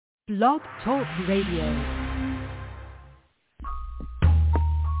Blog Talk Radio.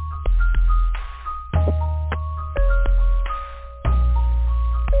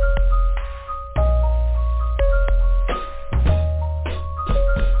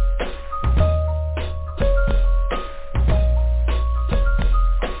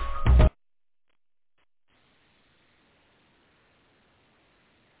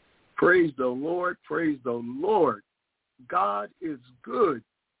 Praise the Lord, praise the Lord. God is good,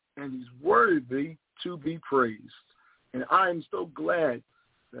 and he's worthy to be praised. And I am so glad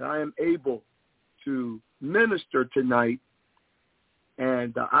that I am able to minister tonight.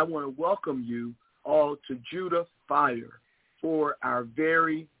 And I want to welcome you all to Judah Fire for our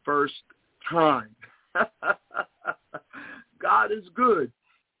very first time. God is good.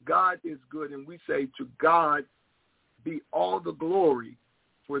 God is good. And we say to God be all the glory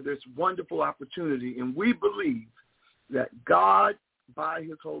for this wonderful opportunity. And we believe that God, by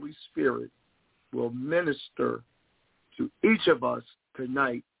his Holy Spirit, will minister to each of us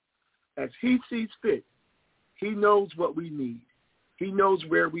tonight as he sees fit. He knows what we need. He knows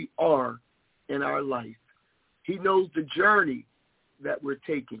where we are in our life. He knows the journey that we're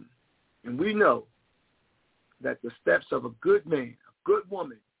taking. And we know that the steps of a good man, a good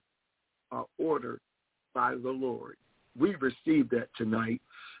woman, are ordered by the Lord. We received that tonight,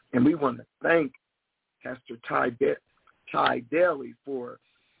 and we want to thank Pastor Ty Daly for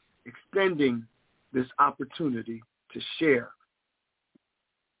extending this opportunity to share.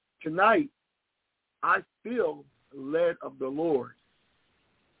 Tonight, I feel led of the Lord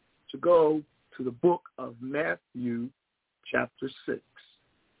to go to the book of Matthew, chapter 6.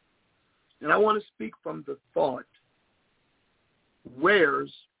 And I want to speak from the thought,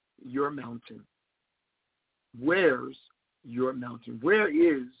 where's your mountain? Where's your mountain? Where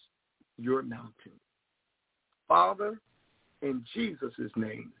is your mountain? Father, in Jesus'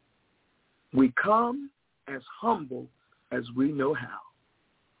 name, we come as humble as we know how,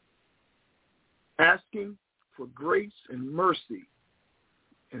 asking for grace and mercy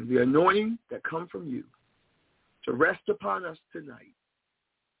and the anointing that come from you to rest upon us tonight,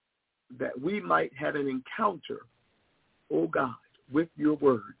 that we might have an encounter, oh God, with your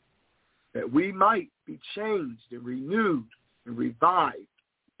word, that we might be changed and renewed and revived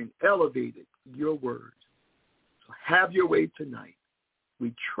and elevated your word. So have your way tonight.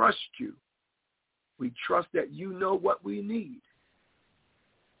 We trust you. We trust that you know what we need.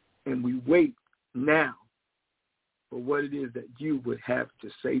 And we wait now for what it is that you would have to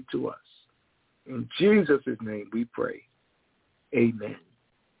say to us. In Jesus' name we pray. Amen.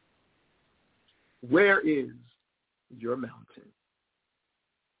 Where is your mountain?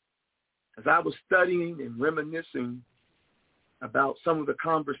 As I was studying and reminiscing about some of the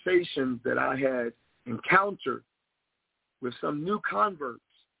conversations that I had encountered with some new converts,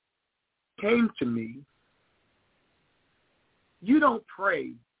 came to me, you don't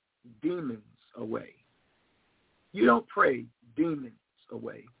pray demons away. You don't pray demons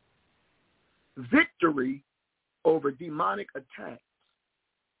away. Victory over demonic attacks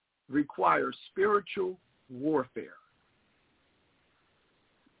requires spiritual warfare.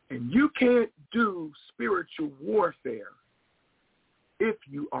 And you can't do spiritual warfare if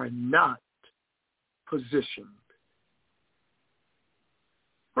you are not positioned.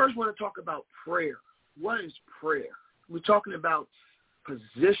 First, I want to talk about prayer. What is prayer? We're talking about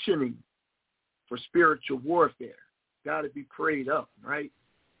positioning for spiritual warfare. Got to be prayed up, right?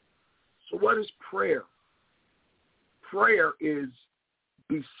 So what is prayer? Prayer is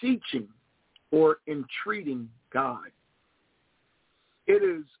beseeching or entreating God. It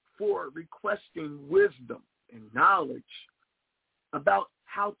is for requesting wisdom and knowledge about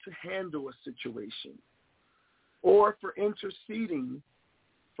how to handle a situation, or for interceding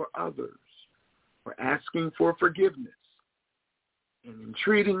for others, or asking for forgiveness, and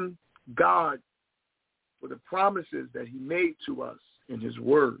entreating God for the promises that he made to us in his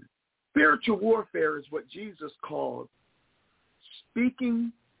word. Spiritual warfare is what Jesus called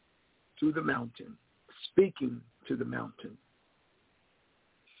speaking to the mountain, speaking to the mountain.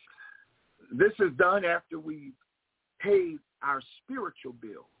 This is done after we've paid our spiritual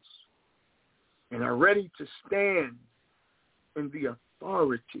bills and are ready to stand in the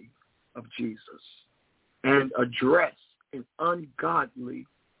authority of Jesus and address an ungodly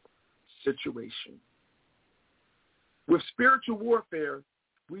situation. With spiritual warfare,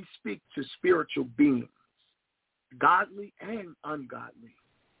 we speak to spiritual beings, godly and ungodly.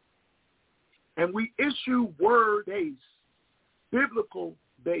 And we issue word-based,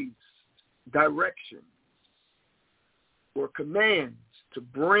 biblical-based directions or commands to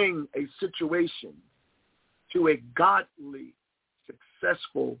bring a situation to a godly,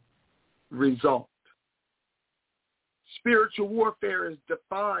 successful result. Spiritual warfare is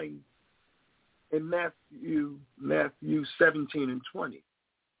defined in Matthew 17 and 20. It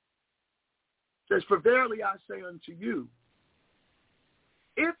says, "For verily I say unto you,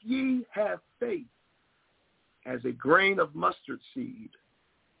 if ye have faith as a grain of mustard seed,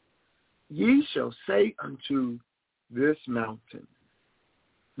 ye shall say unto this mountain,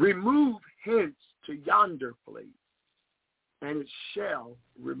 remove hence to yonder place, and it shall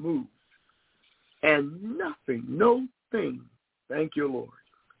remove. And nothing, no thing, thank you, Lord,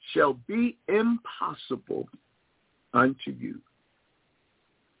 shall be impossible unto you."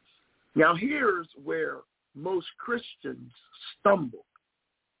 Now here's where most Christians stumble.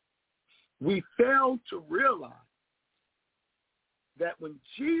 We fail to realize that when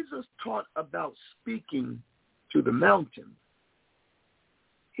Jesus taught about speaking to the mountain,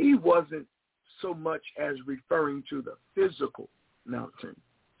 he wasn't so much as referring to the physical mountain,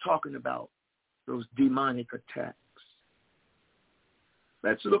 talking about those demonic attacks.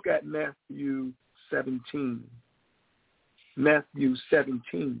 Let's look at Matthew 17. Matthew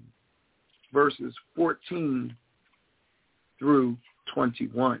 17, verses 14 through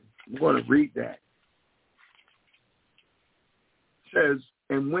 21. We're going to read that. It says,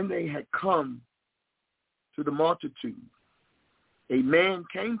 "And when they had come to the multitude, a man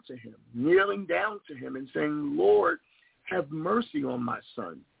came to him, kneeling down to him and saying, Lord, have mercy on my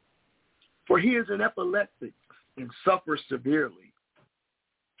son, for he is an epileptic and suffers severely.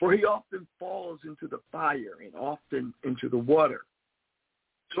 For he often falls into the fire and often into the water.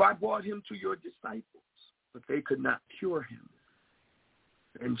 So I brought him to your disciples, but they could not cure him.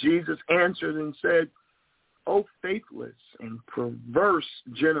 And Jesus answered and said, O faithless and perverse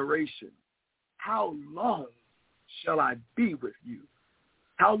generation, how long shall I be with you?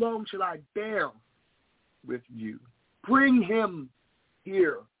 How long shall I bear with you? Bring him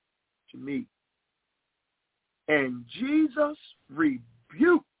here to me. And Jesus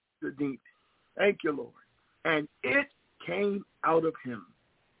rebuked the demon. Thank you, Lord. And it came out of him.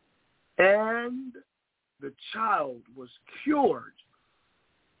 And the child was cured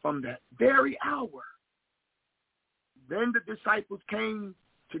from that very hour. Then the disciples came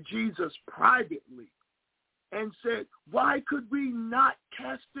to Jesus privately and said, why could we not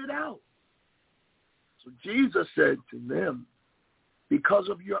cast it out? So Jesus said to them, because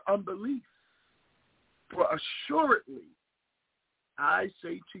of your unbelief. For assuredly, I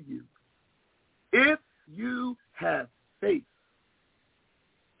say to you, if you have faith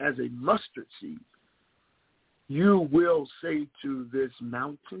as a mustard seed, you will say to this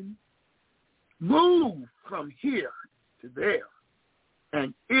mountain, move from here to there,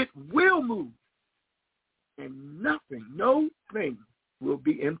 and it will move, and nothing, no thing will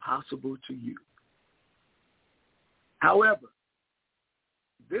be impossible to you. However,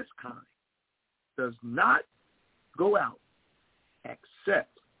 this kind does not go out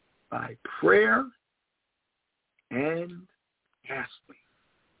except by prayer and fasting.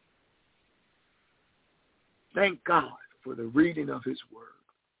 Thank God for the reading of his word.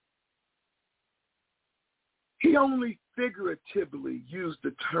 He only figuratively used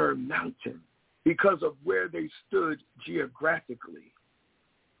the term mountain because of where they stood geographically.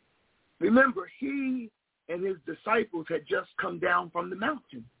 Remember, he and his disciples had just come down from the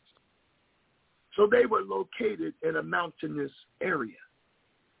mountains. So they were located in a mountainous area.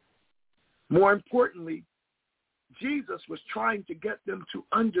 More importantly, Jesus was trying to get them to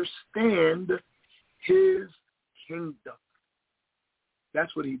understand his kingdom.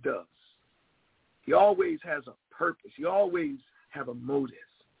 That's what he does. He always has a purpose. He always has a motive.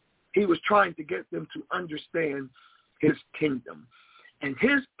 He was trying to get them to understand his kingdom. And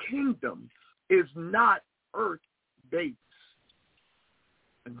his kingdom is not earth-based.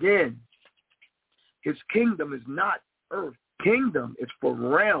 Again, his kingdom is not earth. Kingdom is for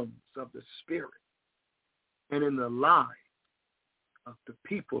realms of the spirit and in the lives of the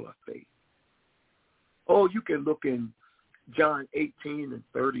people of faith. Oh, you can look in John 18 and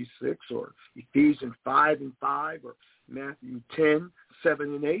 36 or Ephesians 5 and 5 or Matthew 10,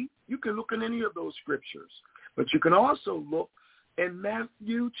 7 and 8. You can look in any of those scriptures. But you can also look in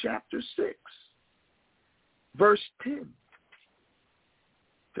Matthew chapter 6, verse 10. It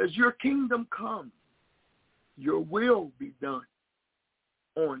says, your kingdom come, your will be done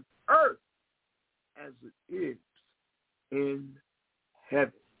on earth as it is in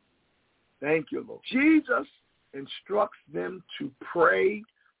heaven. Thank you, Lord. Jesus instructs them to pray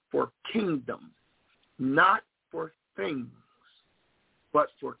for kingdom, not for things, but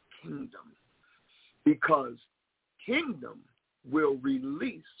for kingdom, because kingdom will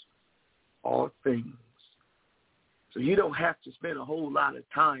release all things. So you don't have to spend a whole lot of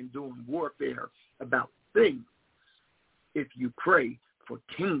time doing warfare about things if you pray for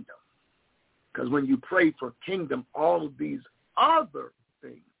kingdom. Because when you pray for kingdom, all of these other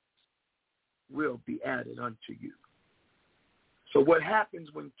things will be added unto you. So what happens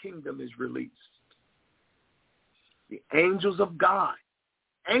when kingdom is released? The angels of God,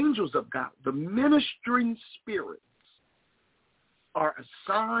 the ministering spirits are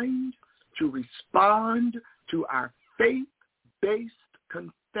assigned to respond to our faith-based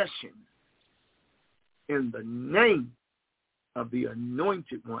confession in the name of the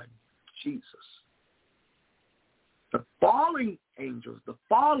anointed one, Jesus. The fallen angels,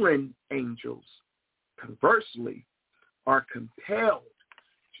 conversely, are compelled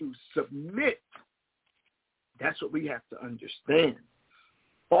to submit. That's what we have to understand.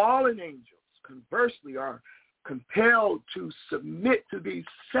 Fallen angels, conversely, are compelled to submit to these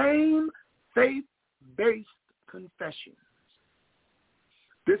same faith-based confessions.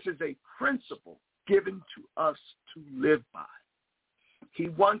 This is a principle given to us to live by. He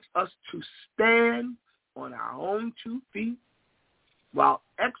wants us to stand on our own 2 feet while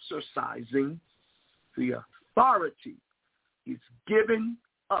exercising the authority he's given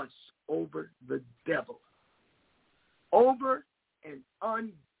us over the devil, over an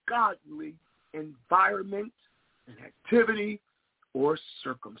ungodly environment, an activity, or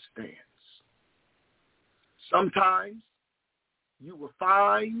circumstance. Sometimes you will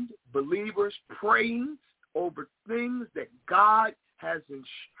find believers praying over things that God has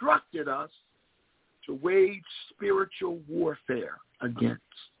instructed us to wage spiritual warfare against.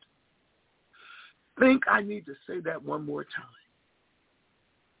 I think I need to say that one more time.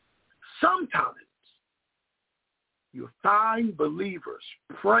 Sometimes you'll find believers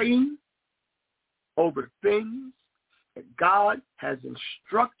praying over things that God has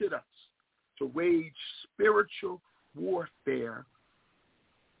instructed us to wage spiritual warfare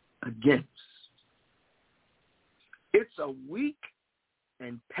against. It's a weak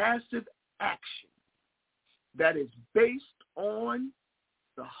and passive action that is based on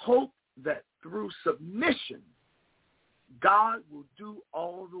the hope that through submission, God will do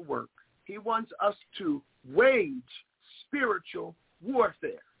all the work. He wants us to wage spiritual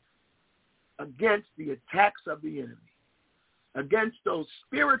warfare against the attacks of the enemy, against those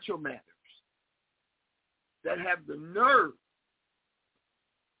spiritual matters that have the nerve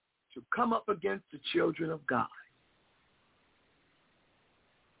to come up against the children of God.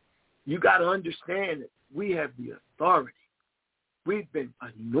 You got to understand that we have the authority. We've been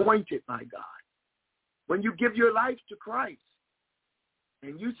anointed by God. When you give your life to Christ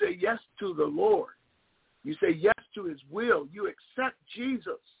and you say yes to the Lord, you say yes to his will, you accept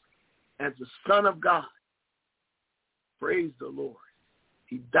Jesus as the Son of God. Praise the Lord.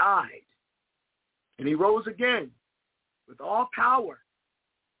 He died and he rose again with all power.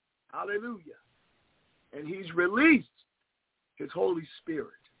 Hallelujah. And he's released his Holy Spirit.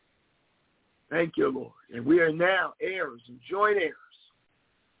 Thank you, Lord. And we are now heirs and joint heirs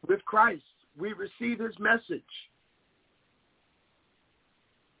with Christ. We receive his message.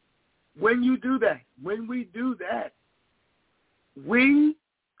 When you do that, when we do that, we,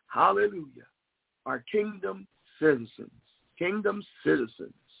 hallelujah, are kingdom citizens. Kingdom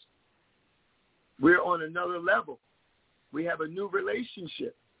citizens. We're on another level. We have a new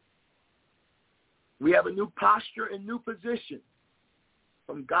relationship. We have a new posture and new position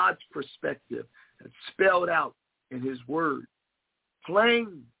from God's perspective that's spelled out in his word,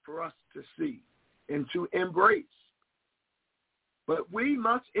 plain for us to see and to embrace. But we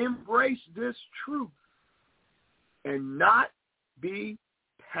must embrace this truth and not be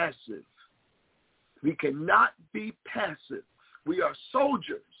passive. We cannot be passive. We are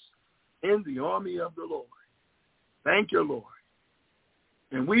soldiers in the army of the Lord. Thank you, Lord.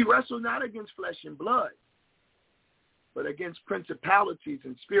 And we wrestle not against flesh and blood, but against principalities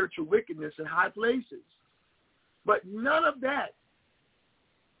and spiritual wickedness in high places. But none of that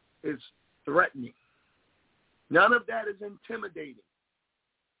is threatening. None of that is intimidating,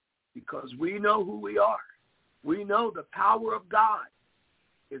 because we know who we are. We know the power of God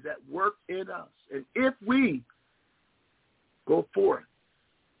is at work in us. And if we go forth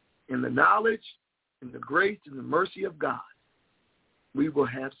in the knowledge and the grace and the mercy of God, we will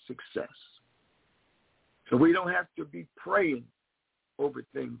have success. So we don't have to be praying over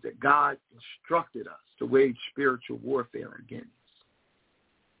things that God instructed us to wage spiritual warfare against.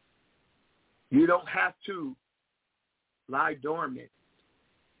 You don't have to lie dormant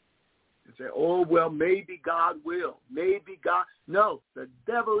and say, oh, well, maybe God will. Maybe God. No, the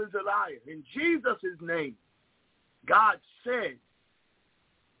devil is a liar. In Jesus' name, God said,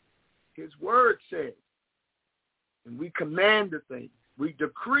 his word said, And we command a thing. We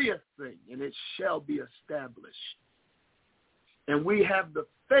decree a thing, and it shall be established. And we have the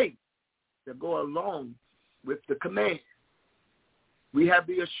faith that go along with the command. We have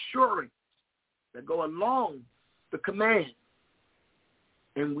the assurance that go along the command.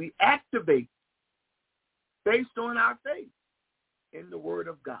 And we activate based on our faith in the Word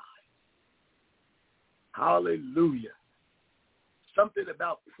of God. Hallelujah. Something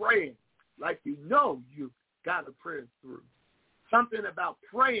about praying like you know you got to pray through. Something about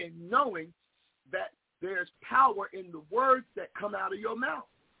praying knowing that there's power in the words that come out of your mouth.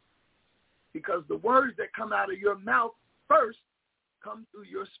 Because the words that come out of your mouth first come through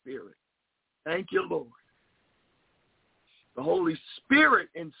your spirit. Thank you, Lord. The Holy Spirit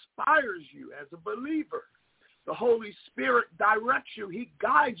inspires you as a believer. The Holy Spirit directs you. He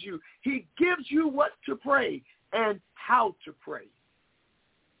guides you. He gives you what to pray and how to pray.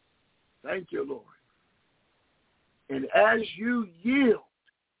 Thank you, Lord. And as you yield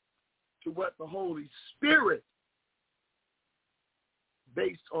to what the Holy Spirit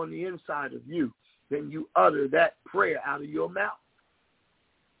based on the inside of you, then you utter that prayer out of your mouth,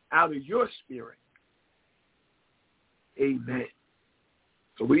 out of your spirit. Amen.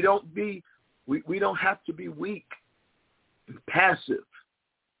 So we don't have to be weak and passive.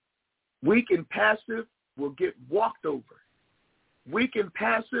 Weak and passive will get walked over. Weak and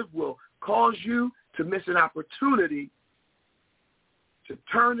passive will cause you to miss an opportunity to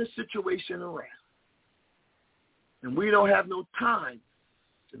turn the situation around. And we don't have no time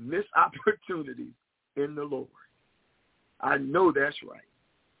to miss opportunities in the Lord. I know that's right.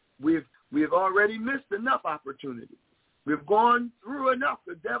 We've already missed enough opportunities. We've gone through enough.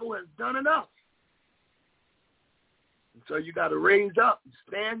 The devil has done enough. And so you got to raise up and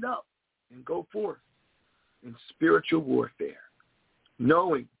stand up and go forth in spiritual warfare,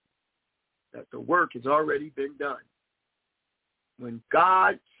 knowing that the work has already been done. When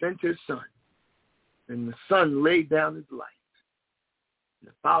God sent his Son, and the Son laid down his life, and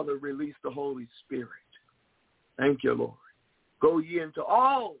the Father released the Holy Spirit. Thank you, Lord. Go ye into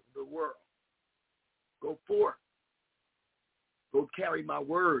all the world. Go forth. Go carry my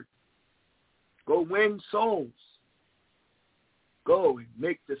word. Go win souls. Go and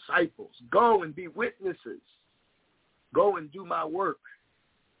make disciples. Go and be witnesses. Go and do my work.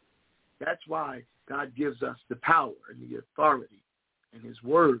 That's why God gives us the power and the authority and his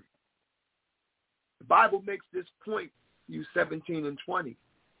word. The Bible makes this point, you 17 and 20.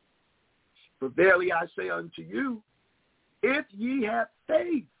 For verily I say unto you, if ye have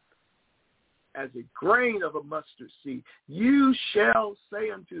faith as a grain of a mustard seed, you shall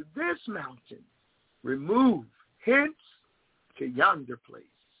say unto this mountain, remove hence to yonder place,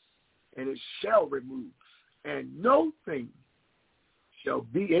 and it shall remove, and no thing shall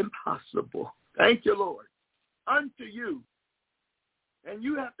be impossible. Thank you, Lord. Unto you. And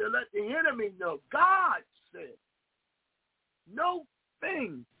you have to let the enemy know, God said, no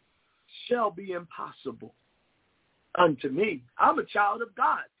thing shall be impossible unto me. I'm a child of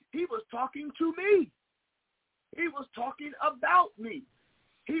God. He was talking to me. He was talking about me.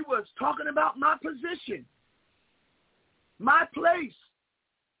 He was talking about my position, my place,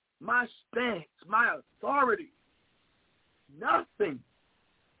 my stance, my authority. Nothing.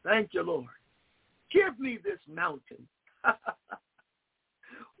 Thank you, Lord. Give me this mountain.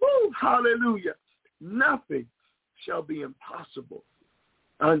 Woo, hallelujah. Nothing shall be impossible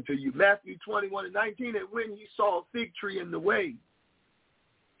unto you. Matthew 21 and 19, and when he saw a fig tree in the way,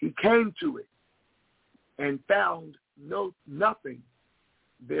 he came to it and found nothing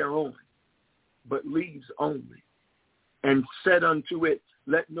thereon, but leaves only, and said unto it,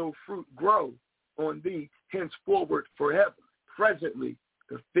 let no fruit grow on thee henceforward forever. Presently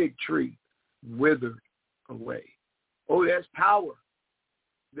the fig tree withered away. Oh, there's power.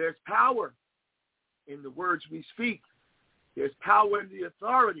 There's power in the words we speak. There's power in the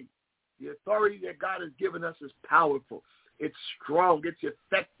authority. The authority that God has given us is powerful. It's strong. It's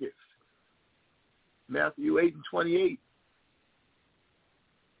effective. Matthew 8 and 28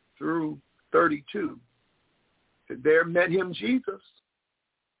 through 32. There met him Jesus,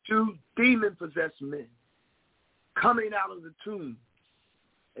 2 demon-possessed men, coming out of the tomb,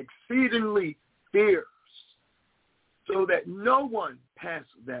 exceedingly fierce, so that no one passed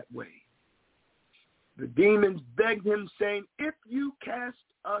that way. The demons begged him, saying, if you cast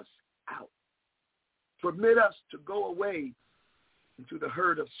us out, permit us to go away into the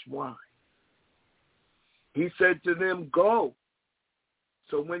herd of swine. He said to them, go.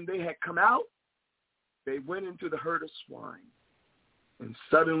 So when they had come out, they went into the herd of swine. And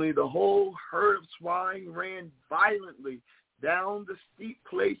suddenly the whole herd of swine ran violently down the steep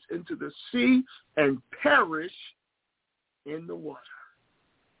place into the sea and perished in the water.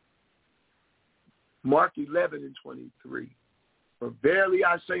 Mark 11:23. For verily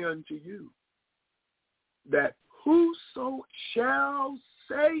I say unto you, that whoso shall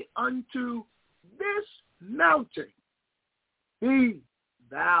say unto this mountain, be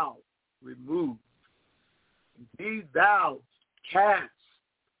thou removed, be thou cast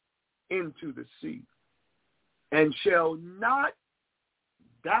into the sea, and shall not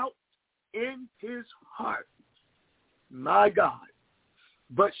doubt in his heart, my God,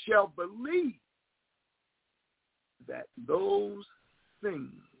 but shall believe that those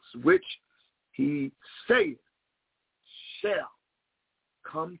things which he saith shall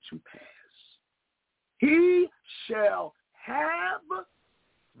come to pass. He shall have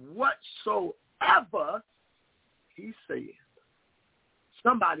whatsoever he saith.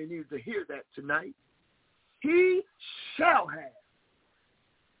 Somebody needs to hear that tonight. He shall have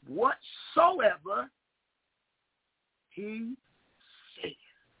whatsoever he saith.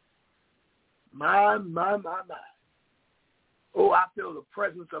 My. Oh, I feel the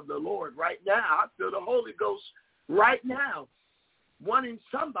presence of the Lord right now. I feel the Holy Ghost right now, wanting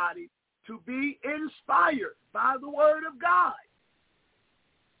somebody to be inspired by the word of God.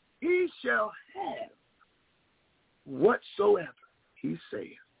 He shall have whatsoever he saith.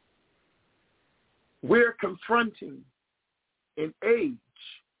 We're confronting an age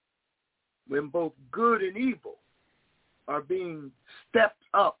when both good and evil are being stepped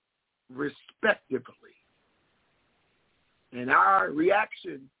up respectively. And our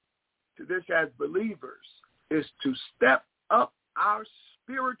reaction to this as believers is to step up our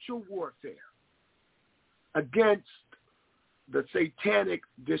spiritual warfare against the satanic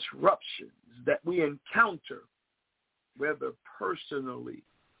disruptions that we encounter, whether personally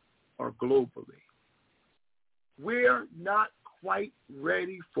or globally. We're not quite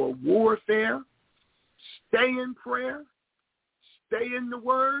ready for warfare. Stay in prayer. Stay in the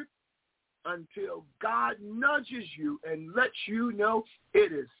word until God nudges you and lets you know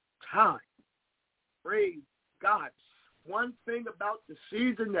it is time. Praise God. One thing about the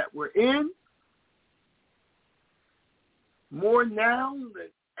season that we're in, more now than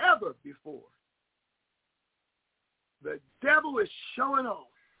ever before, the devil is showing off.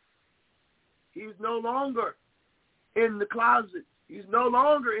 He's no longer in the closet. He's no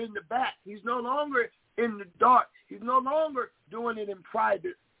longer in the back. He's no longer in the dark. He's no longer doing it in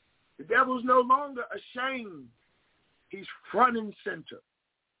private. The devil's no longer ashamed. He's front and center.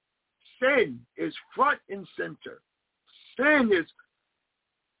 Sin is front and center. Sin is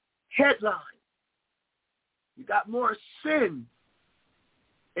headline. You got more sin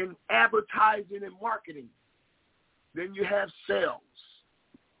in advertising and marketing than you have sales.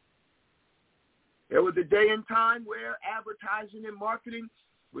 There was a day and time where advertising and marketing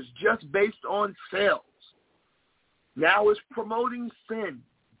was just based on sales. Now it's promoting sin,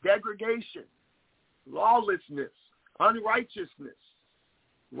 degradation, lawlessness, unrighteousness,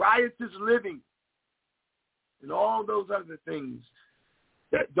 riotous living, and all those other things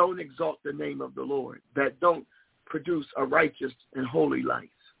that don't exalt the name of the Lord, that don't produce a righteous and holy life.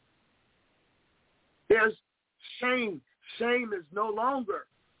 There's shame. Shame is no longer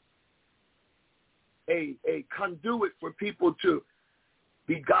a conduit for people to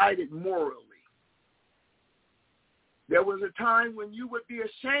be guided morally. There was a time when you would be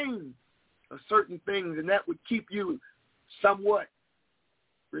ashamed of certain things, and that would keep you somewhat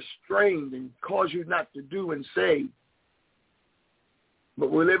restrained and cause you not to do and say.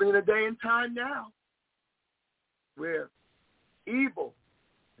 But we're living in a day and time now where evil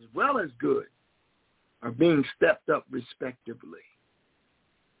as well as good are being stepped up respectively.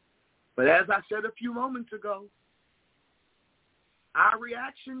 But as I said a few moments ago, our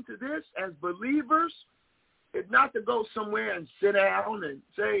reaction to this as believers is not to go somewhere and sit down and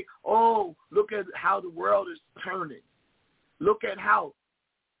say, oh, look at how the world is turning. Look at how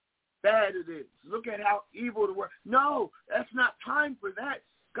bad it is. Look at how evil the world. No, that's not time for that.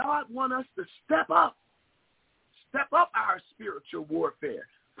 God wants us to step up. Step up our spiritual warfare.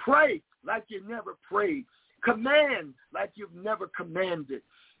 Pray like you never prayed. Command like you've never commanded.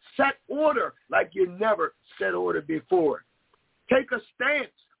 Set order like you never set order before. Take a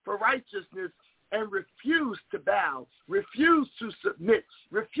stance for righteousness and refuse to bow. Refuse to submit.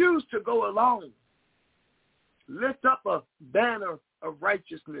 Refuse to go along. Lift up a banner of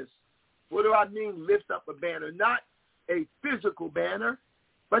righteousness. What do I mean, lift up a banner? Not a physical banner,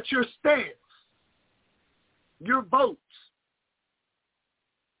 but your stance, your votes,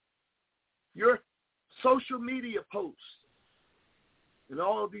 your social media posts, and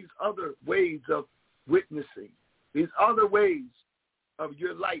all of these other ways of witnessing, these other ways of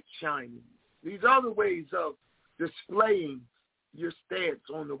your light shining, these other ways of displaying your stance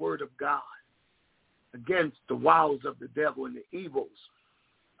on the word of God against the wiles of the devil and the evils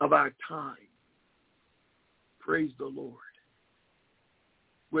of our time. Praise the Lord.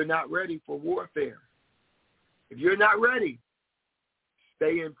 We're not ready for warfare. If you're not ready,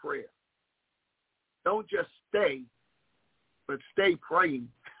 stay in prayer. Don't just stay, but stay praying.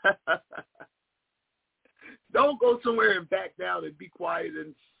 Don't go somewhere and back down and be quiet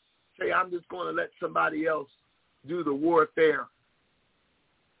and say, I'm just going to let somebody else do the warfare.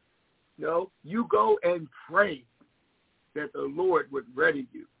 No, you go and pray that the Lord would ready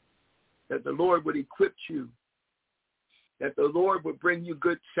you, that the Lord would equip you, that the Lord would bring you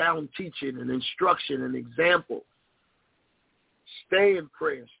good sound teaching and instruction and example. Stay in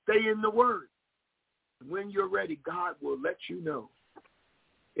prayer. Stay in the word. When you're ready, God will let you know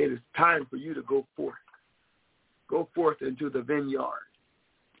it is time for you to go forth. Go forth into the vineyard.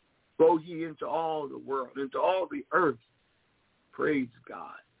 Go ye into all the world, into all the earth. Praise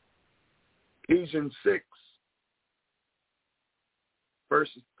God. Ephesians 6,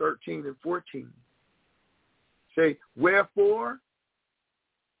 verses 13 and 14. Say, wherefore,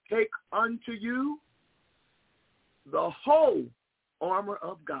 take unto you the whole armor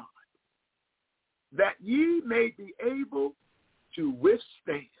of God, that ye may be able to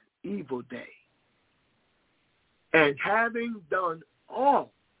withstand evil day. And having done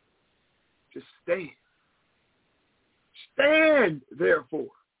all, to stand. Stand, therefore,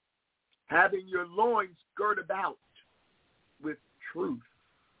 having your loins girt about with truth,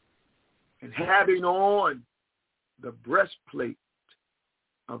 and having on the breastplate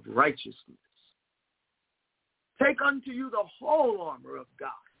of righteousness. Take unto you the whole armor of God.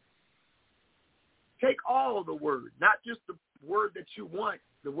 Take all the word, not just the word that you want,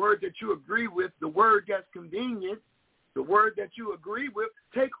 the word that you agree with, the word that's convenient, the word that you agree with.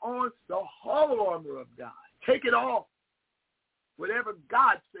 Take on the whole armor of God. Take it all. Whatever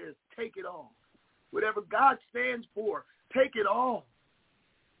God says, take it all. Whatever God stands for, take it all.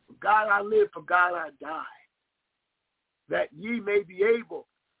 For God I live, for God I die, that ye may be able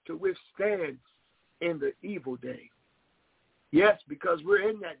to withstand in the evil day. Yes, because we're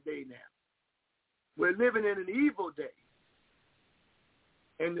in that day now. We're living in an evil day.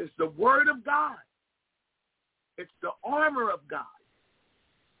 And it's the word of God. It's the armor of God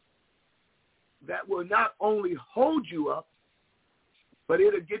that will not only hold you up, but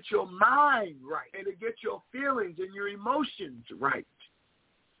it'll get your mind right. It'll get your feelings and your emotions right.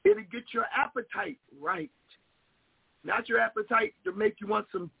 It'll get your appetite right. Not your appetite to make you want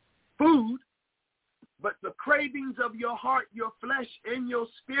some food, but the cravings of your heart, your flesh, and your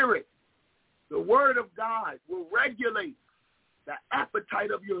spirit. The word of God will regulate the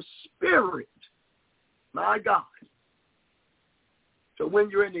appetite of your spirit. My God. So when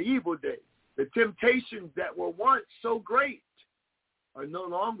you're in the evil day, the temptations that were once so great are no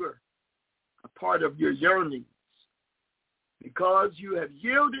longer a part of your yearnings, because you have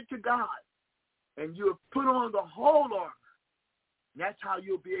yielded to God and you have put on the whole armor. And that's how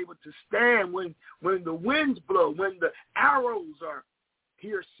you'll be able to stand when the winds blow, when the arrows are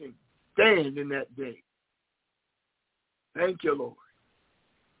piercing. Stand in that day. Thank you, Lord.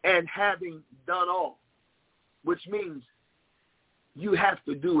 And having done all, which means you have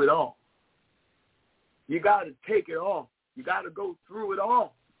to do it all. You got to take it all. You got to go through it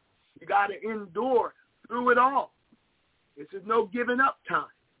all. You got to endure through it all. This is no giving up time.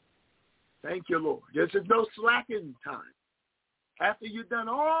 Thank you, Lord. This is no slacking time. After you've done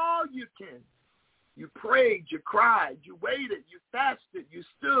all you can, you prayed, you cried, you waited, you fasted, you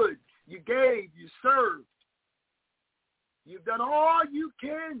stood, you gave, you served. You've done all you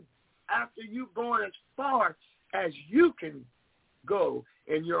can after you've gone as far as you can go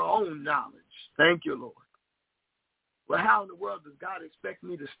in your own knowledge. Thank you, Lord. Well, how in the world does God expect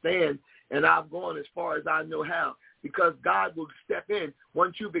me to stand and I've gone as far as I know how? Because God will step in.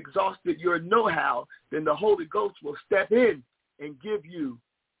 Once you've exhausted your know-how, then the Holy Ghost will step in and give you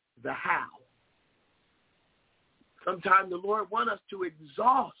the how. Sometimes the Lord wants us to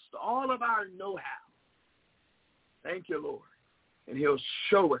exhaust all of our know-how. Thank you, Lord. And he'll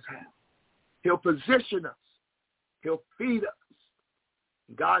show us how. He'll position us. He'll feed us.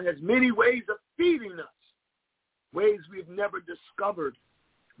 God has many ways of feeding us. Ways we've never discovered.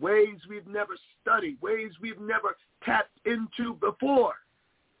 Ways we've never studied. Ways we've never tapped into before.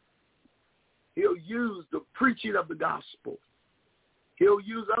 He'll use the preaching of the gospel. He'll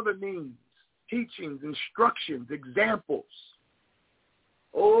use other means, teachings, instructions, examples.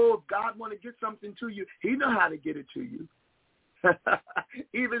 Oh, if God want to get something to you, he know how to get it to you.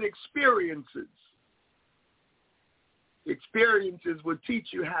 Even experiences. Experiences will teach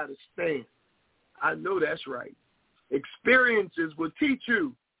you how to stand. I know that's right. Experiences will teach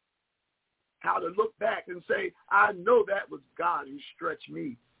you how to look back and say, I know that was God who stretched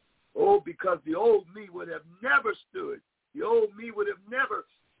me. Oh, because the old me would have never stood. The old me would have never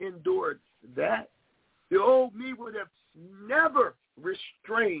endured that. The old me would have never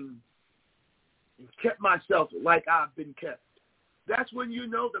restrained and kept myself like I've been kept. That's when you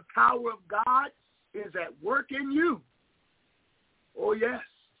know the power of God is at work in you. Oh, yes.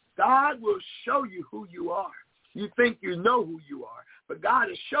 God will show you who you are. You think you know who you are, but God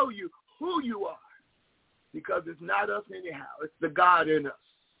will show you who you are, because it's not us anyhow. It's the God in us.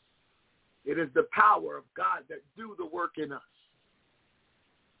 It is the power of God that do the work in us.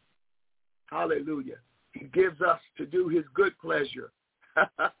 Hallelujah. He gives us to do his good pleasure.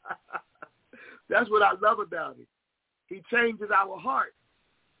 That's what I love about it. He changes our heart.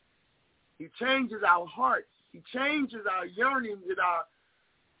 He changes our hearts. He changes our yearnings and our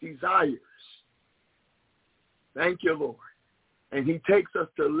desires. Thank you, Lord. And he takes us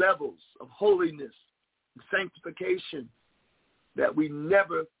to levels of holiness and sanctification that we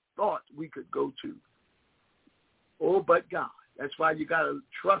never thought we could go to. Oh, but God. That's why you got to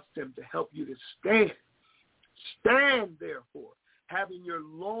trust him to help you to stand. Stand, therefore, having your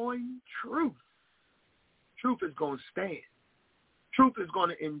loin truth. Truth is going to stand. Truth is going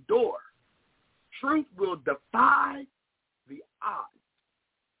to endure. Truth will defy the odds.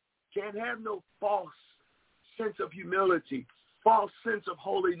 Can't have no false sense of humility, false sense of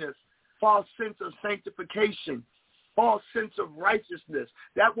holiness, false sense of sanctification, false sense of righteousness.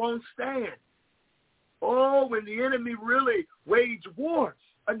 That won't stand. Oh, when the enemy really wage war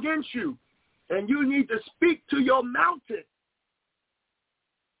against you, and you need to speak to your mountain.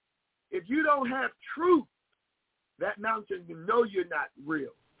 If you don't have truth, that mountain will know you're not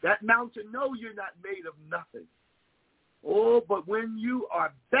real. That mountain know you're not made of nothing. Oh, but when you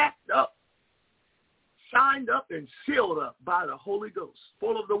are backed up, signed up, and sealed up by the Holy Ghost,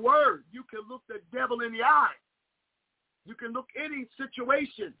 full of the word, you can look the devil in the eye. You can look any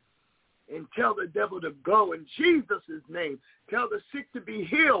situation and tell the devil to go in Jesus' name. Tell the sick to be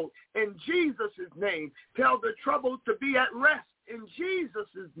healed in Jesus' name. Tell the troubled to be at rest in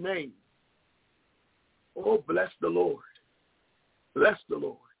Jesus' name. Oh, bless the Lord. Bless the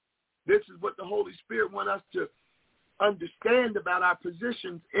Lord. This is what the Holy Spirit wants us to understand about our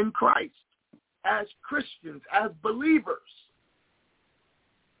positions in Christ as Christians, as believers.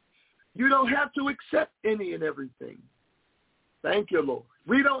 You don't have to accept any and everything. Thank you, Lord.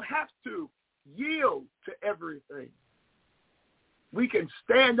 We don't have to yield to everything. We can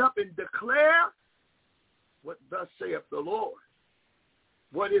stand up and declare what thus saith the Lord.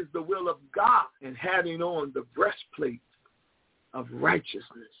 What is the will of God, and having on the breastplate of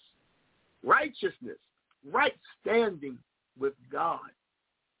righteousness. Righteousness, right standing with God,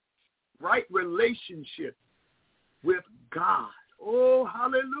 right relationship with God. Oh,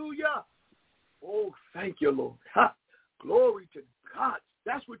 hallelujah. Oh, thank you, Lord. Ha. Glory to God.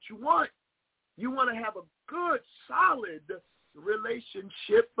 That's what you want. You want to have a good, solid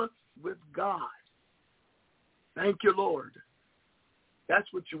relationship with God. Thank you, Lord. That's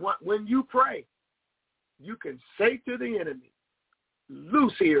what you want. When you pray, you can say to the enemy,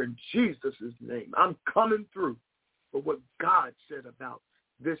 loose here in Jesus' name. I'm coming through for what God said about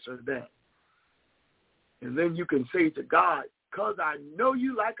this or that. And then you can say to God, because I know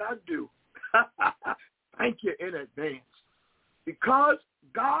you like I do. Thank you in advance. Because,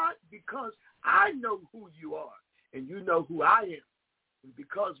 God, because I know who you are and you know who I am. And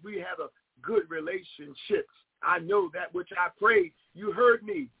because we have a good relationship, I know that which I prayed, you heard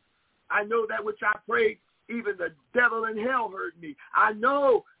me. I know that which I prayed, even the devil in hell heard me. I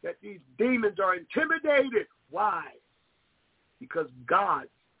know that these demons are intimidated. Why? Because, God,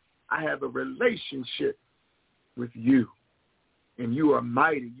 I have a relationship with you. And you are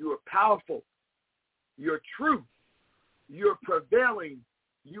mighty. You are powerful. You're true. You're prevailing.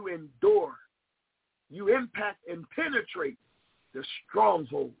 You endure. You impact and penetrate the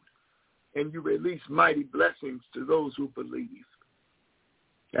stronghold. And you release mighty blessings to those who believe.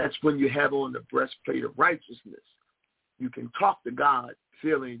 That's when you have on the breastplate of righteousness. You can talk to God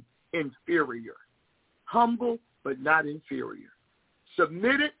feeling inferior. Humble, but not inferior.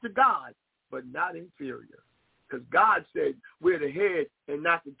 Submitted to God, but not inferior. Because God said we're the head and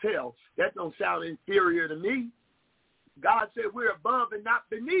not the tail. That don't sound inferior to me. God said we're above and not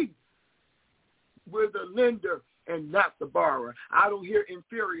beneath. We're the lender and not the borrower. I don't hear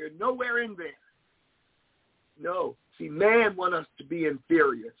inferior nowhere in there. No. See, man wants us to be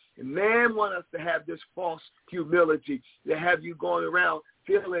inferior. And man wants us to have this false humility, to have you going around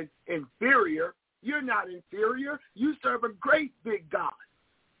feeling inferior. You're not inferior. You serve a great big God.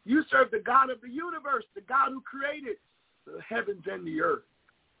 You serve the God of the universe, the God who created the heavens and the earth.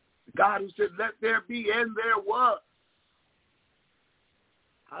 The God who said, let there be, and there was.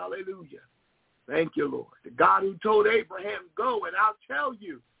 Hallelujah. Thank you, Lord. The God who told Abraham, go and I'll tell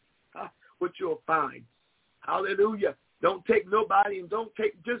you what you'll find. Hallelujah. Don't take nobody and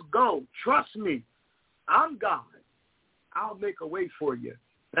just go. Trust me. I'm God. I'll make a way for you.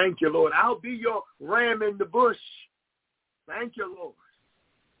 Thank you, Lord. I'll be your ram in the bush. Thank you, Lord.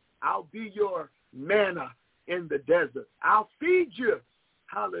 I'll be your manna in the desert. I'll feed you.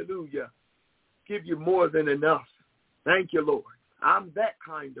 Hallelujah. Give you more than enough. Thank you, Lord. I'm that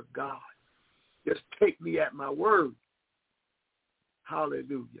kind of God. Just take me at my word.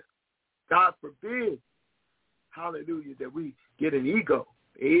 Hallelujah. God forbid, hallelujah, that we get an ego.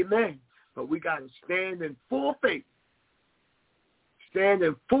 Amen. But we got to stand in full faith. Stand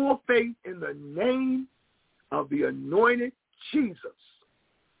in full faith in the name of the anointed Jesus.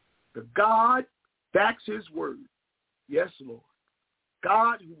 The God backs his word. Yes, Lord.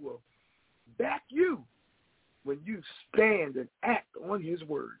 God who will back you when you stand and act on his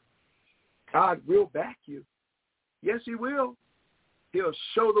word. God will back you. Yes, he will. He'll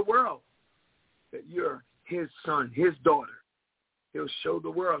show the world that you're his son, his daughter. He'll show the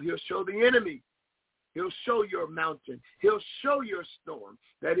world. He'll show the enemy. He'll show your mountain. He'll show your storm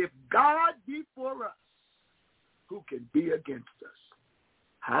that if God be for us, who can be against us?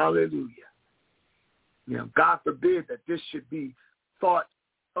 Hallelujah. Now, God forbid that this should be thought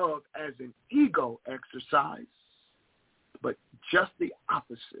of as an ego exercise, but just the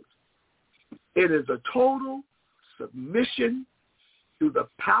opposite. It is a total submission to the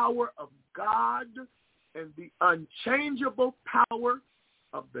power of God and the unchangeable power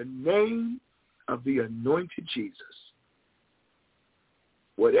of the name of the anointed Jesus.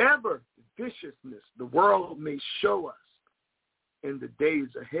 Whatever viciousness the world may show us in the days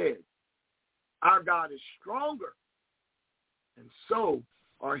ahead, our God is stronger, and so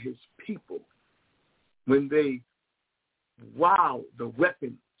are his people when they wow the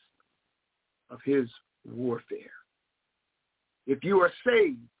weapons of his warfare. If you are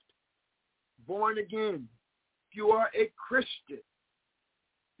saved, born again, if you are a Christian,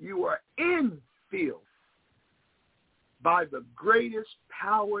 you are infilled by the greatest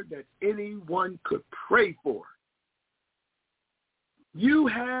power that anyone could pray for. You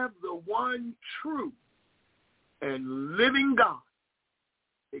have the one true and living God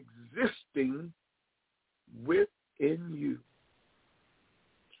existing within you,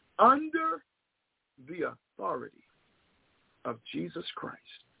 under the authority of Jesus Christ.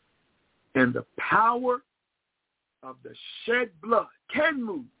 And the power of the shed blood can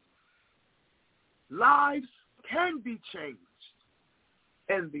move. Lives can be changed.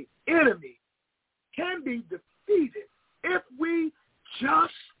 And the enemy can be defeated if we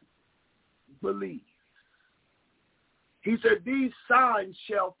just believe. He said, these signs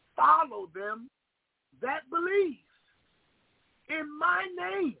shall follow them that believe. In my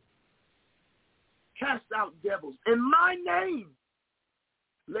name, cast out devils. In my name,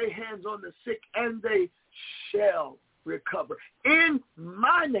 lay hands on the sick and they shall recover. In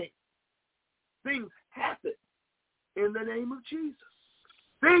my name, things happen in the name of Jesus.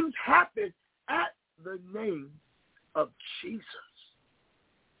 Things happen at the name of Jesus.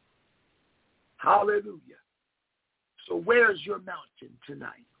 Hallelujah. So where's your mountain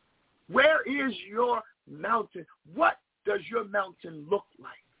tonight? Where is your mountain? What does your mountain look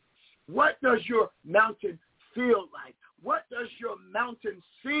like? What does your mountain feel like? What does your mountain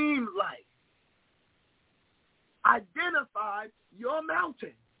seem like? Identify your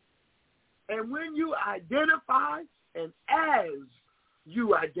mountain. And when you identify and as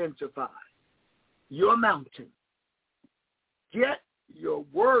you identify your mountain, get your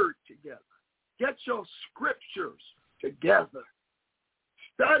word together. Get your scriptures together.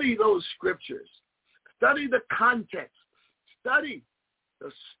 Study those scriptures. Study the context. Study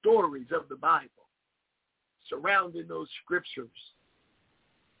the stories of the Bible surrounding those scriptures.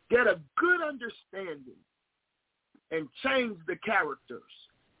 Get a good understanding and change the characters.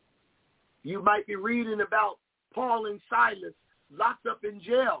 You might be reading about Paul and Silas locked up in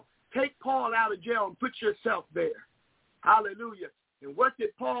jail. Take Paul out of jail and put yourself there. Hallelujah. And what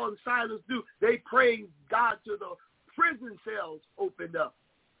did Paul and Silas do? They praised God till the prison cells opened up.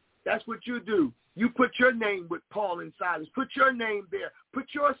 That's what you do. You put your name with Paul and Silas. Put your name there. Put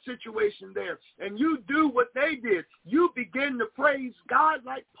your situation there. And you do what they did. You begin to praise God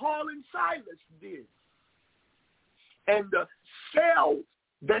like Paul and Silas did. And the cell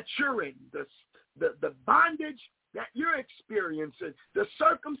that you're in, the bondage that you're experiencing, the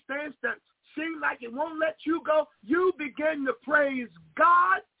circumstance that seems like it won't let you go, you begin to praise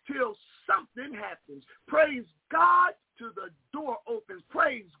God till something happens. Praise God till the door opens.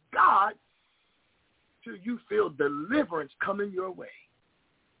 Praise God till you feel deliverance coming your way.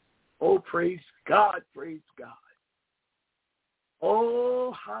 Oh, praise God, praise God.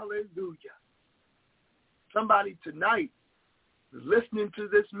 Oh, hallelujah. Somebody tonight is listening to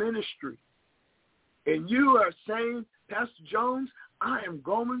this ministry, and you are saying, Pastor Jones, I am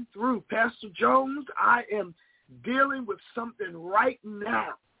going through. Pastor Jones, I am dealing with something right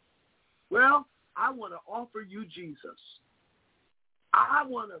now. Well, I want to offer you Jesus. I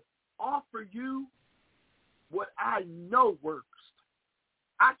want to offer you what I know works.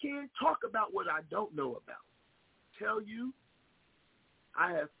 I can't talk about what I don't know about. Tell you,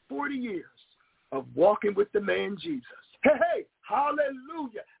 I have 40 years of walking with the man Jesus. Hey,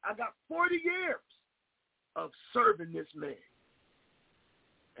 hallelujah. I got 40 years of serving this man.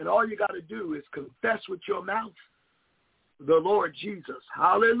 And all you got to do is confess with your mouth the Lord Jesus.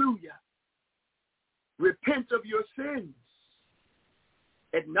 Hallelujah. Repent of your sins.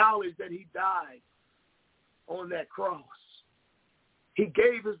 Acknowledge that he died on that cross. He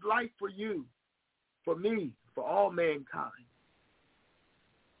gave his life for you, for me, for all mankind.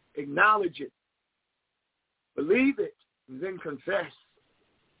 Acknowledge it. Believe it. And then confess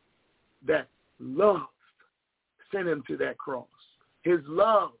that love sent him to that cross. His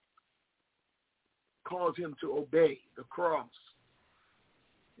love caused him to obey the cross.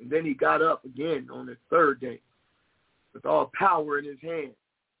 And then he got up again on the third day with all power in his hand.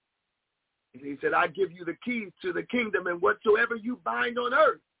 And he said, I give you the keys to the kingdom, and whatsoever you bind on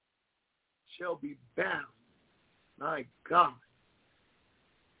earth shall be bound. My God.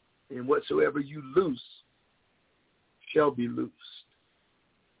 And whatsoever you loose shall be loosed.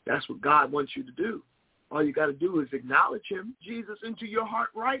 That's what God wants you to do. All you got to do is acknowledge him, Jesus, into your heart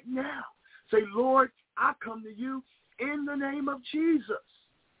right now. Say, Lord, I come to you in the name of Jesus.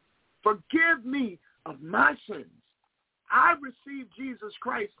 Forgive me of my sins. I receive Jesus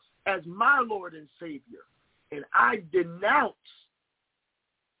Christ as my Lord and Savior, and I denounce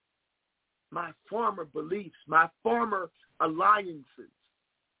my former beliefs, my former alliances,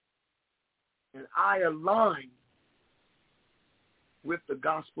 and I align with the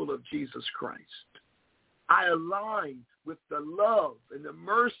gospel of Jesus Christ. I align with the love and the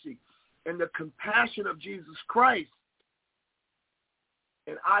mercy and the compassion of Jesus Christ.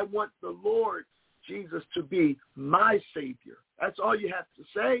 And I want the Lord Jesus to be my Savior. That's all you have to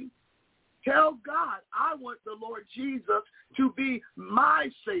say. Tell God, I want the Lord Jesus to be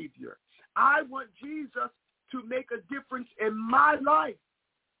my Savior. I want Jesus to make a difference in my life.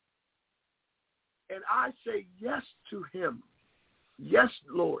 And I say yes to him. Yes,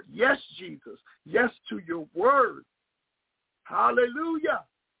 Lord. Yes, Jesus. Yes to your word. Hallelujah.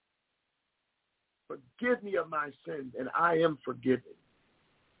 Forgive me of my sins, and I am forgiven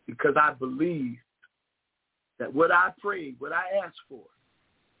because I believe that what I prayed, what I asked for,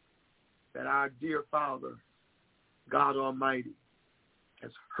 that our dear Father, God Almighty,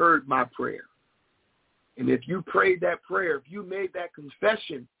 has heard my prayer. And if you prayed that prayer, if you made that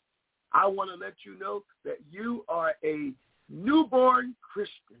confession, I want to let you know that you are a newborn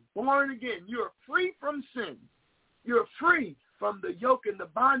Christian, born again. You're free from sin. You're free from the yoke and the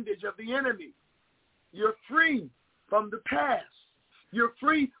bondage of the enemy. You're free from the past. You're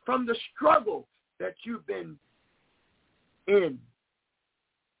free from the struggle that you've been in.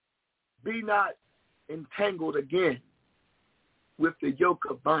 Be not entangled again with the yoke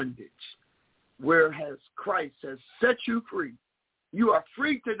of bondage, whereas Christ has set you free. You are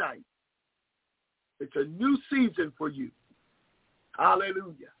free tonight. It's a new season for you.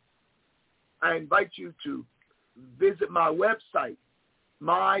 Hallelujah. I invite you to visit my website,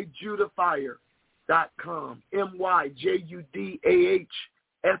 myjudifier.com, MyJudahFire,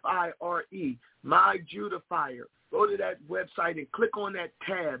 MyJudifier. Go to that website and click on that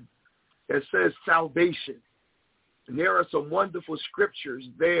tab that says salvation. And there are some wonderful scriptures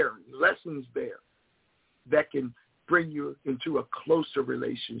there, lessons there that can bring you into a closer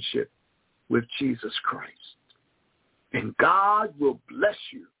relationship with Jesus Christ. And God will bless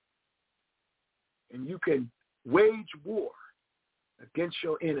you. And you can wage war against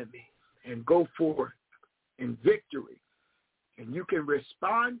your enemy and go forth in victory. And you can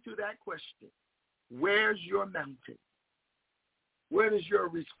respond to that question. Where's your mountain? Where is your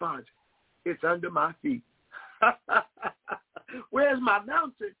response? It's under my feet. Where's my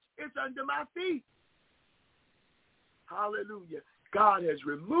mountain? It's under my feet. Hallelujah. God has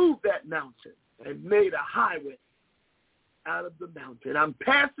removed that mountain and made a highway out of the mountain. I'm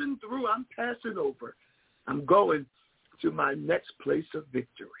passing through. I'm passing over. I'm going to my next place of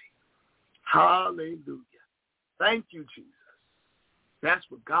victory. Hallelujah. Thank you, Jesus. That's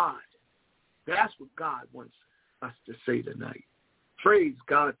what God wants us to say tonight. Praise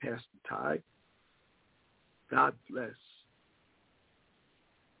God, Pastor Ty. God bless.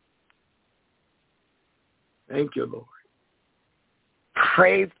 Thank you, Lord.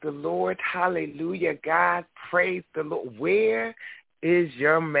 Praise the Lord. Hallelujah, God. Praise the Lord. Where is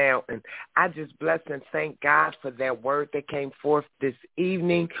your mountain? I just bless and thank God for that word that came forth this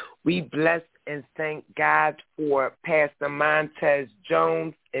evening. We bless and thank God for Pastor Montez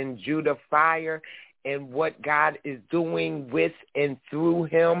Jones and Judah Fire and what God is doing with and through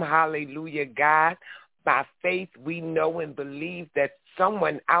him. Hallelujah, God. By faith, we know and believe that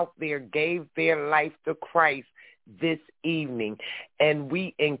someone out there gave their life to Christ this evening. And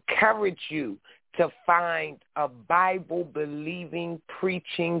we encourage you to find a Bible-believing,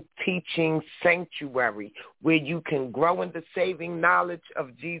 preaching, teaching sanctuary where you can grow in the saving knowledge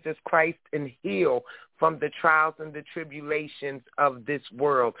of Jesus Christ and heal from the trials and the tribulations of this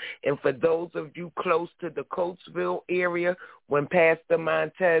world. And for those of you close to the Coatesville area, when Pastor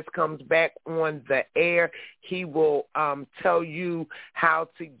Montez comes back on the air, he will tell you how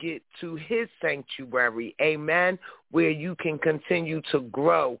to get to his sanctuary, amen, where you can continue to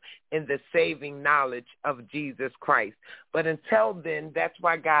grow in the saving knowledge of Jesus Christ. But until then, that's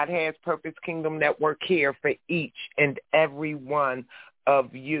why God has Purpose Kingdom Network here for each and every one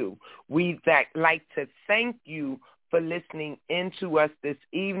of you. We'd like to thank you for listening in to us this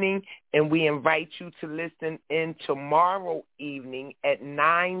evening, and we invite you to listen in tomorrow evening at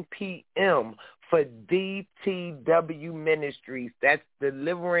 9 p.m. for DTW Ministries. That's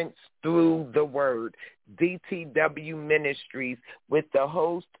Deliverance Through the Word. DTW Ministries with the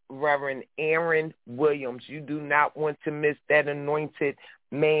host, Reverend Aaron Williams. You do not want to miss that anointed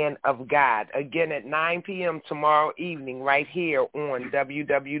man of God. Again, at 9 p.m. tomorrow evening, right here on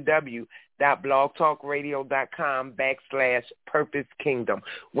www.blogtalkradio.com/Purpose Kingdom.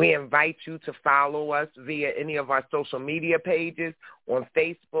 We invite you to follow us via any of our social media pages on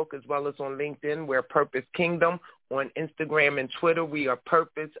Facebook as well as on LinkedIn. We're Purpose Kingdom. On Instagram and Twitter, we are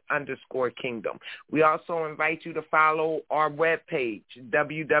Purpose_Kingdom. We also invite you to follow our webpage,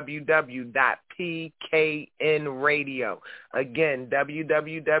 www.pknradio. Again,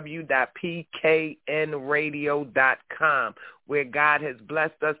 www.pknradio.com, where God has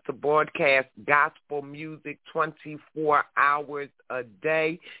blessed us to broadcast gospel music 24 hours a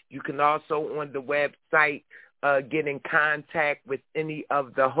day. You can also, on the website, get in contact with any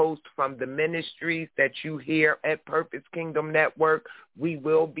of the hosts from the ministries that you hear at Purpose Kingdom Network. We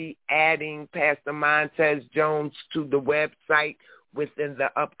will be adding Pastor Montez Jones to the website within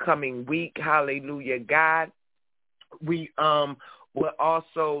the upcoming week. Hallelujah, God. We would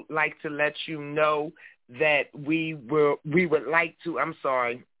also like to let you know that we would like to, I'm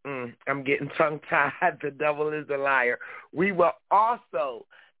getting tongue-tied. The devil is a liar. We will also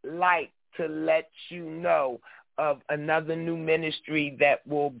like to let you know of another new ministry that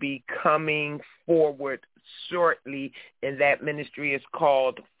will be coming forward shortly, and that ministry is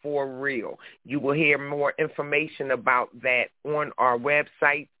called For Real. You will hear more information about that on our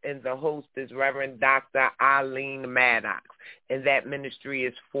website, and the host is Reverend Dr. Eileen Maddox, and that ministry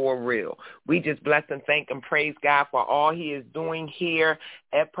is For Real. We just bless and thank and praise God for all he is doing here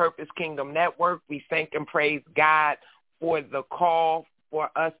at Purpose Kingdom Network. We thank and praise God for the call for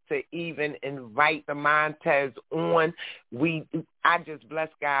us to even invite the Montez on. I just bless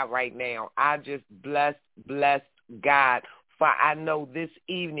God right now. I just bless God. For I know this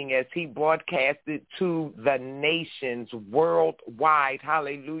evening as he broadcasted to the nations worldwide,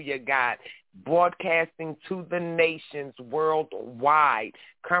 hallelujah, God, broadcasting to the nations worldwide,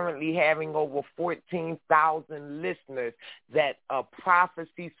 currently having over 14,000 listeners, that a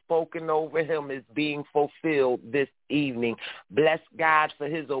prophecy spoken over him is being fulfilled this evening. Bless God for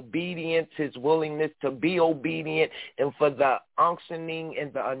his obedience, his willingness to be obedient, and for the unctioning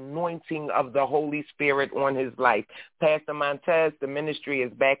and the anointing of the Holy Spirit on his life. Pastor Montez, the ministry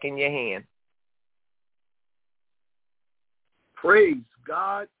is back in your hand. Praise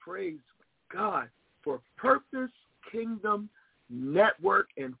God for Purpose Kingdom Network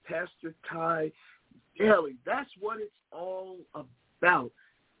and Pastor Ty Daly. That's what it's all about,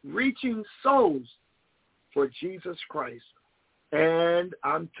 reaching souls for Jesus Christ. And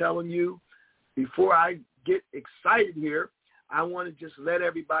I'm telling you, before I get excited here, I want to just let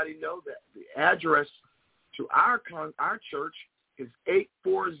everybody know that the address to our church is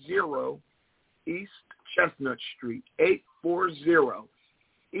 840 East Chestnut Street, 840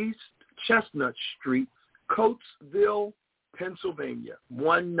 East Chestnut Street, Coatesville, Pennsylvania,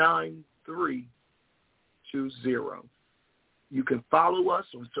 19320. You can follow us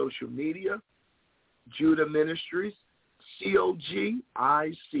on social media, Judah Ministries,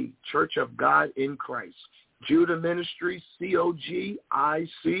 COGIC, Church of God in Christ. Judah Ministry,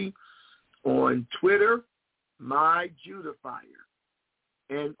 COGIC. On Twitter, My Judah Fire.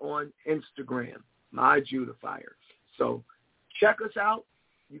 And on Instagram, My Judah Fire. So check us out.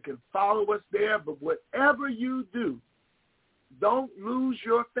 You can follow us there, but whatever you do, don't lose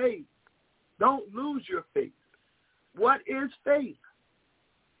your faith. Don't lose your faith. What is faith?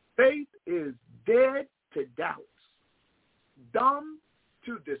 Faith is dead to doubts, dumb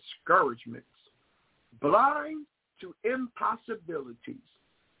to discouragements, blind to impossibilities.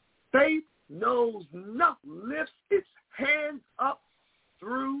 Faith knows nothing, lifts its hands up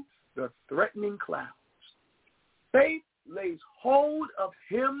through the threatening clouds. Faith lays hold of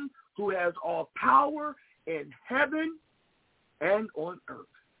him who has all power in heaven and on earth.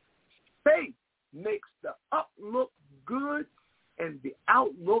 Faith makes the outlook good and the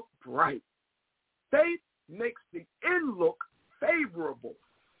outlook bright. Faith makes the inlook favorable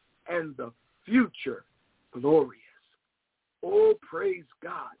and the future glorious. Oh, praise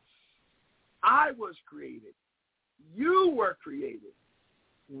God. I was created. You were created.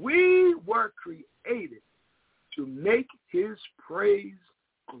 We were created to make his praise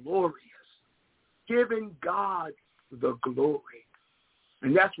glorious, giving God the glory.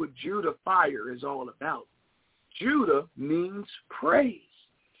 And that's what Judah Fire is all about. Judah means praise.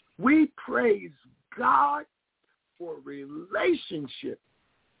 We praise God for relationship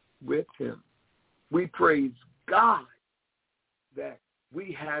with him. We praise God that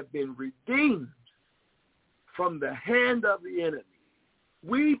we have been redeemed from the hand of the enemy.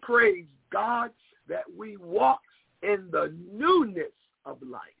 We praise God that we walk in the newness of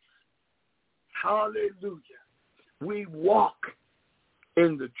life. Hallelujah. We walk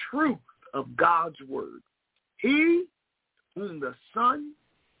in the truth of God's word. He whom the Son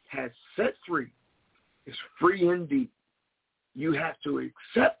has set free is free indeed. You have to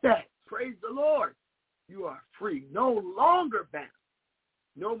accept that. Praise the Lord. You are free, no longer bound.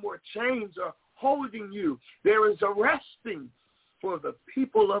 No more chains are holding you. There is a resting for the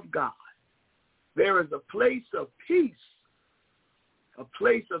people of God. There is a place of peace, a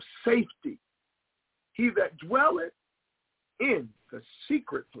place of safety. He that dwelleth in the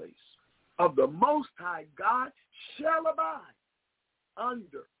secret place of the Most High God shall abide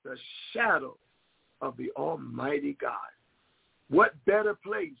under the shadow of the Almighty God. What better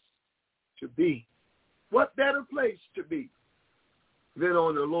place to be? What better place to be than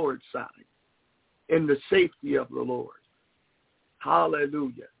on the Lord's side, in the safety of the Lord?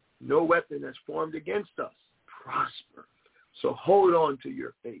 Hallelujah. No weapon that's formed against us prosper. So hold on to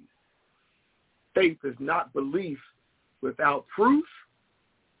your faith. Faith is not belief without proof,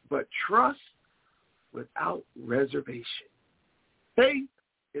 but trust without reservation. Faith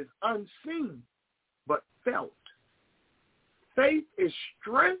is unseen, but felt. Faith is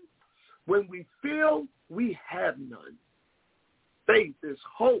strength when we feel we have none. Faith is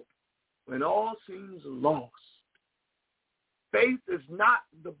hope when all seems lost. Faith is not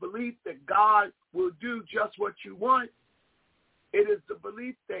the belief that God will do just what you want. It is the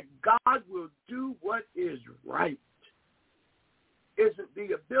belief that God will do what is right. Isn't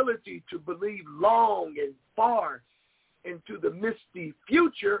the ability to believe long and far into the misty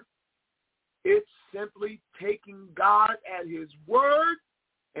future. It's simply taking God at his word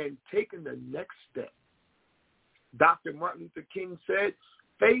and taking the next step. Dr. Martin Luther King said,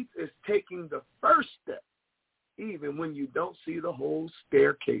 faith is taking the first step, even when you don't see the whole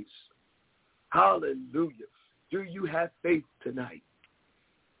staircase. Hallelujah. Do you have faith tonight?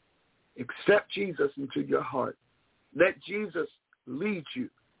 Accept Jesus into your heart. Let Jesus lead you.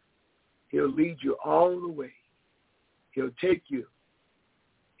 He'll lead you all the way. He'll take you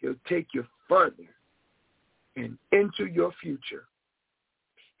further and into your future.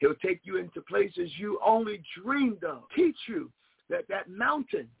 He'll take you into places you only dreamed of. Teach you that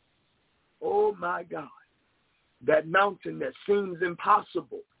mountain, oh my God, that mountain that seems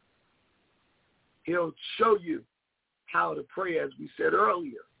impossible. He'll show you how to pray, as we said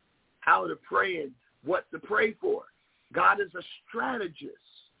earlier, how to pray and what to pray for. God is a strategist.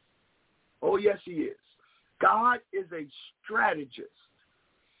 Oh, yes, he is. God is a strategist.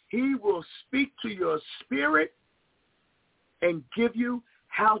 He will speak to your spirit and give you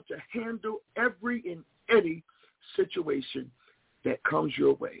how to handle every and any situation that comes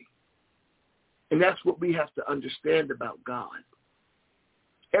your way. And that's what we have to understand about God.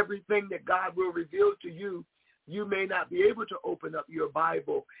 Everything that God will reveal to you, you may not be able to open up your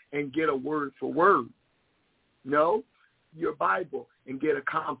Bible and get a word for word. No, your Bible and get a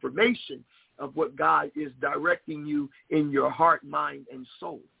confirmation of what God is directing you in your heart, mind, and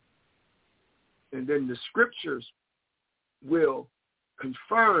soul. And then the scriptures will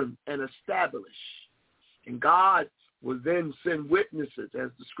confirm and establish. And God will then send witnesses,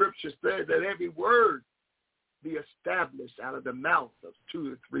 as the scripture says, that every word be established out of the mouth of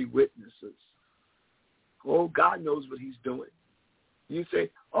 2 or 3 witnesses. Oh, God knows what he's doing. You say,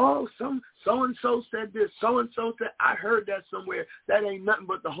 oh, so-and-so said this, so-and-so said, I heard that somewhere. That ain't nothing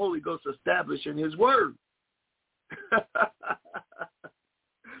but the Holy Ghost establishing his word.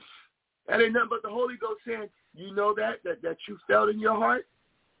 That ain't nothing but the Holy Ghost saying, you know that you felt in your heart?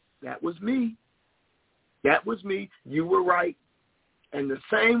 That was me. That was me. You were right. And the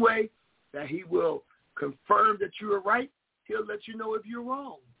same way that he will confirm that you are right, he'll let you know if you're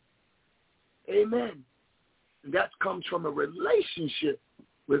wrong. Amen. And that comes from a relationship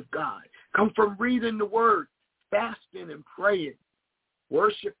with God. Come from reading the word, fasting and praying,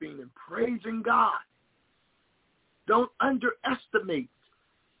 worshiping and praising God. Don't underestimate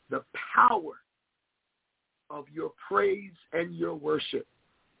the power of your praise and your worship.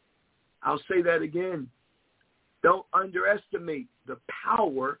 I'll say that again. Don't underestimate the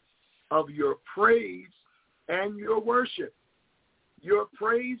power of your praise and your worship. Your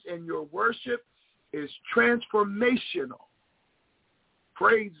praise and your worship is transformational.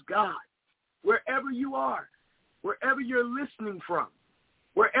 Praise God. Wherever you are, wherever you're listening from,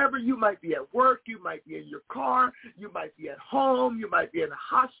 wherever you might be at work, you might be in your car, you might be at home, you might be in a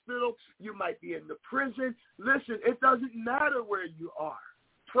hospital, you might be in the prison. Listen, it doesn't matter where you are.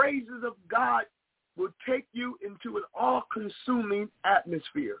 Praises of God will take you into an all-consuming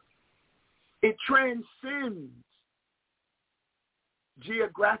atmosphere. It transcends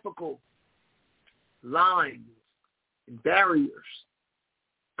geographical lines and barriers,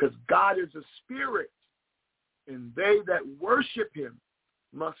 because God is a spirit, and they that worship him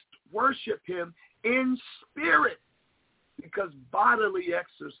must worship him in spirit, because bodily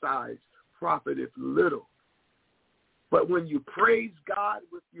exercise profiteth little. But when you praise God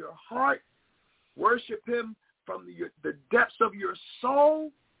with your heart, worship him from the depths of your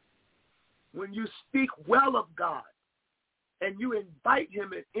soul, when you speak well of God and you invite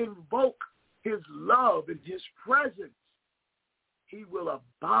him and invoke his love and his presence, he will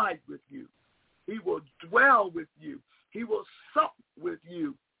abide with you. He will dwell with you. He will sup with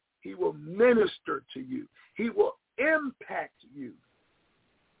you. He will minister to you. He will impact you.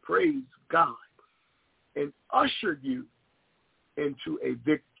 Praise God. And usher you into a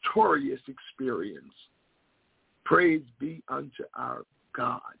victorious experience. Praise be unto our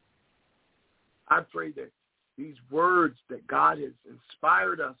God. I pray that these words that God has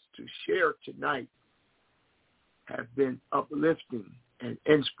inspired us to share tonight have been uplifting and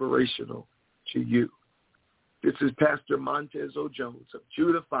inspirational to you. This is Pastor Montez O. Jones of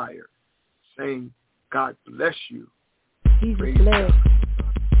Judah Fire saying, God bless you. He's blessed.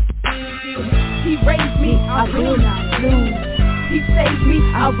 He raised me, I will not lose. He saved me,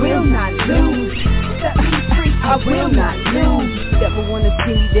 I will not lose. Set me free, I will not lose. Never want to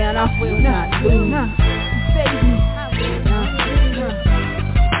see me down, I will not lose. He saved me, I will not lose.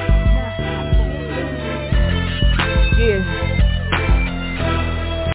 Yeah.